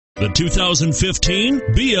The 2015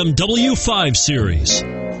 BMW 5 Series.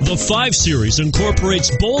 The 5 Series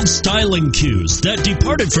incorporates bold styling cues that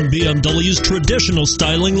departed from BMW's traditional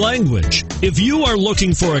styling language. If you are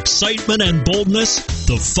looking for excitement and boldness,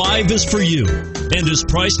 the 5 is for you and is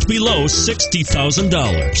priced below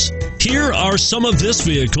 $60,000. Here are some of this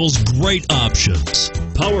vehicle's great options: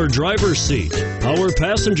 power driver's seat, power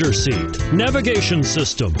passenger seat, navigation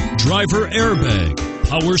system, driver airbag,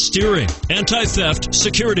 power steering, anti-theft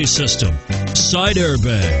security system, side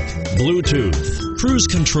airbag, Bluetooth, cruise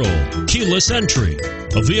control, keyless entry.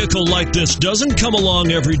 A vehicle like this doesn't come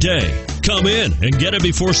along every day. Come in and get it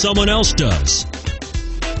before someone else does.